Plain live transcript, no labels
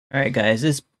Alright guys,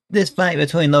 this fight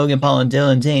between Logan Paul and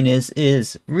Dillon Danis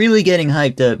is really getting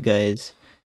hyped up, guys.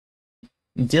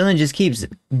 Dillon just keeps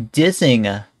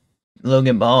dissing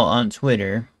Logan Paul on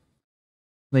Twitter.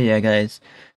 But yeah, guys,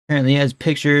 apparently he has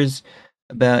pictures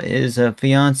about his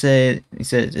fiance. He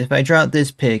says, if I drop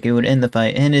this pic, it would end the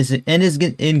fight and his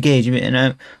engagement, and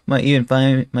I might even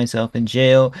find myself in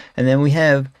jail. And then we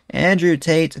have Andrew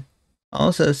Tate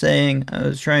also saying, I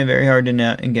was trying very hard to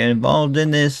not get involved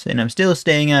in this, and I'm still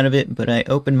staying out of it, but I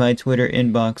opened my Twitter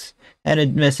inbox, had a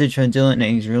message from Dillon,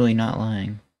 and he's really not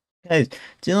lying. Guys,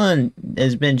 Dillon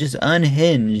has been just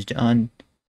unhinged on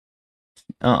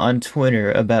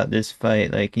Twitter about this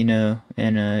fight, like, and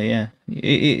yeah,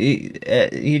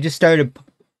 he just started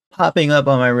popping up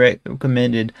on my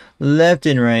recommended left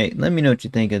and right. Let me know what you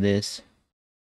think of this.